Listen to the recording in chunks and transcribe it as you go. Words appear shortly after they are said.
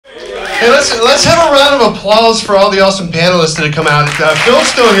Hey, let's have a round of applause for all the awesome panelists that have come out. Phil's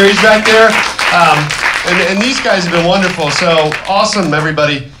still here, he's back there. And these guys have been wonderful, so awesome,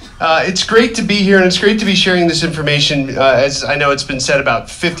 everybody. It's great to be here, and it's great to be sharing this information. As I know it's been said about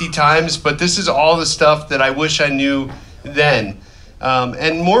 50 times, but this is all the stuff that I wish I knew then.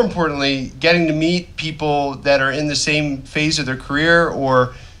 And more importantly, getting to meet people that are in the same phase of their career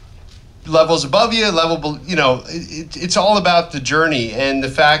or levels above you, it's all about the journey and the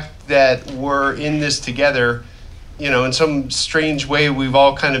fact that we're in this together. In some strange way, we've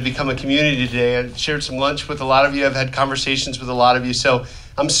all kind of become a community today. I've shared some lunch with a lot of you. I've had conversations with a lot of you. So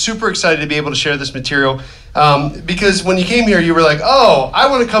I'm super excited to be able to share this material because when you came here, you were like, oh, I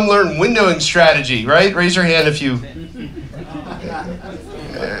want to come learn windowing strategy, right? Raise your hand if you...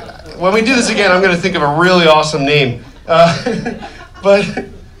 When we do this again, I'm going to think of a really awesome name. But...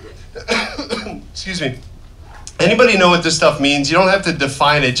 Excuse me. Anybody know what this stuff means? You don't have to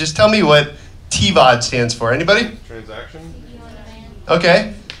define it. Just tell me what TVOD stands for. Anybody? Transaction.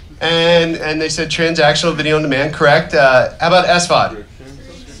 Okay. And they said Transactional Video On Demand, correct. How about SVOD?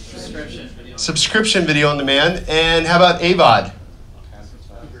 Subscription Video On Demand. And how about AVOD?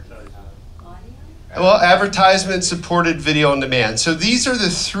 Well, Advertisement Supported Video On Demand. So these are the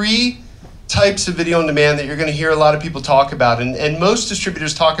three types of video on demand that you're going to hear a lot of people talk about. And most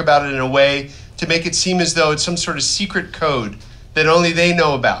distributors talk about it in a way to make it seem as though it's some sort of secret code that only they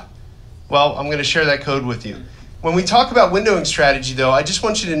know about. Well, I'm going to share that code with you. When we talk about windowing strategy, though, I just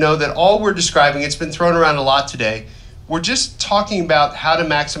want you to know that all we're describing, it's been thrown around a lot today, we're just talking about how to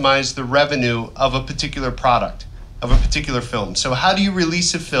maximize the revenue of a particular product, of a particular film. So how do you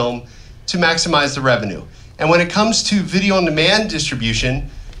release a film to maximize the revenue? And when it comes to video on demand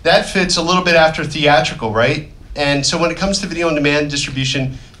distribution, that fits a little bit after theatrical, right? And so when it comes to video on demand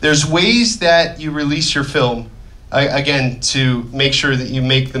distribution, there's ways that you release your film, again, to make sure that you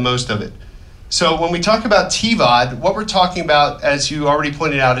make the most of it. So when we talk about TVOD, what we're talking about, as you already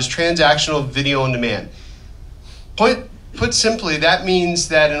pointed out, is transactional video on demand. Put simply, that means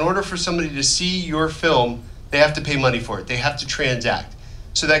that in order for somebody to see your film, they have to pay money for it. They have to transact.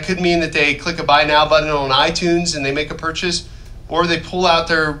 So that could mean that they click a buy now button on iTunes and they make a purchase, or they pull out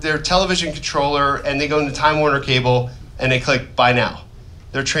their television controller and they go into Time Warner Cable and they click buy now.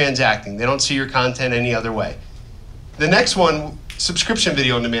 They're transacting. They don't see your content any other way. The next one, subscription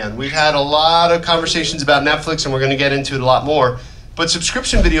video on demand. We've had a lot of conversations about Netflix and we're going to get into it a lot more. But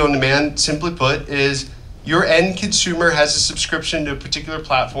subscription video on demand, simply put, is your end consumer has a subscription to a particular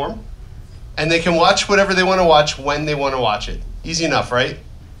platform and they can watch whatever they want to watch when they want to watch it. Easy enough, right?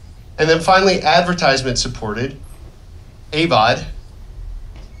 And then finally, advertisement supported. AVOD,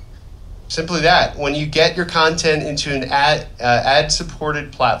 simply that. When you get your content into an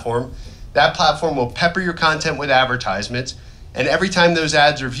ad-supported platform, that platform will pepper your content with advertisements, and every time those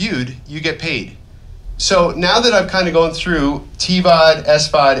ads are viewed, you get paid. So now that I've kind of gone through TVOD,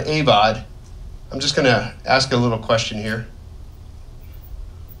 SVOD, AVOD, I'm just going to ask a little question here.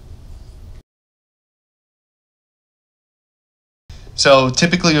 So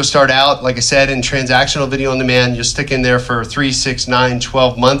typically you'll start out, like I said, in transactional video on demand. You'll stick in there for 3, 6, 9,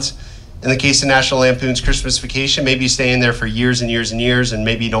 12 months. In the case of National Lampoon's Christmas Vacation, maybe you stay in there for years and years and years, and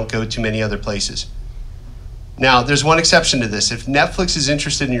maybe you don't go too many other places. Now, there's one exception to this. If Netflix is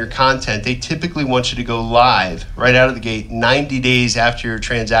interested in your content, they typically want you to go live right out of the gate 90 days after your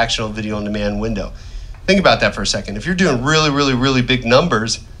transactional video on demand window. Think about that for a second. If you're doing really, really, really big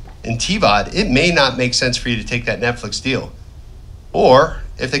numbers in TVOD, it may not make sense for you to take that Netflix deal. Or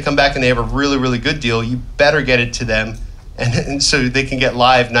if they come back and they have a really, really good deal, you better get it to them and so they can get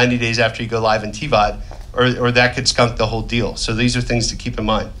live 90 days after you go live in TVOD, or that could skunk the whole deal. So these are things to keep in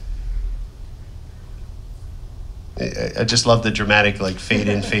mind. I just love the dramatic like fade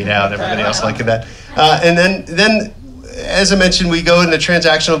in, fade out, everybody else liking that. And then, as I mentioned, we go into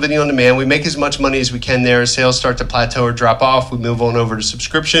transactional video on demand. We make as much money as we can there. As sales start to plateau or drop off, we move on over to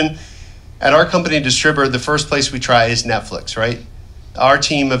subscription. At our company, Distribber, the first place we try is Netflix, right? Our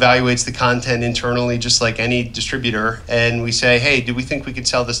team evaluates the content internally, just like any distributor, and we say, hey, do we think we could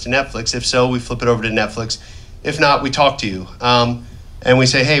sell this to Netflix? If so, we flip it over to Netflix. If not, we talk to you. And we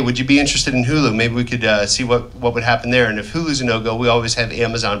say, hey, would you be interested in Hulu? Maybe we could see what would happen there. And if Hulu's a no-go, we always have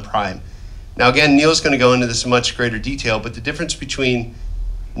Amazon Prime. Now, again, Neil's going to go into this in much greater detail, but the difference between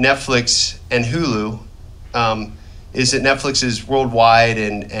Netflix and Hulu is that Netflix is worldwide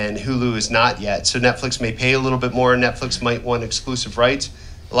and Hulu is not yet. So Netflix may pay a little bit more. Netflix might want exclusive rights.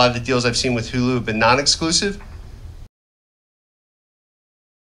 A lot of the deals I've seen with Hulu have been non-exclusive.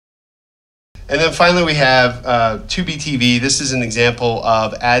 And then finally we have Tubi TV. This is an example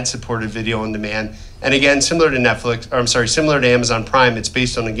of ad-supported video on demand. And again, similar to Netflix, or I'm sorry, similar to Amazon Prime, it's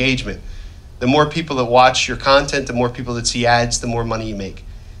based on engagement. The more people that watch your content, the more people that see ads, the more money you make.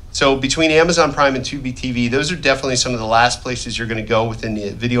 So between Amazon Prime and Tubi TV, those are definitely some of the last places you're going to go within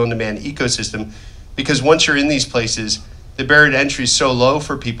the video on demand ecosystem, because once you're in these places, the barrier to entry is so low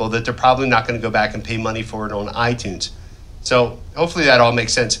for people that they're probably not going to go back and pay money for it on iTunes. So hopefully that all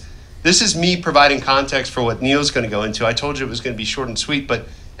makes sense. This is me providing context for what Neil's going to go into. I told you it was going to be short and sweet, but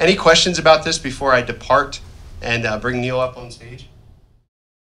any questions about this before I depart and bring Neil up on stage?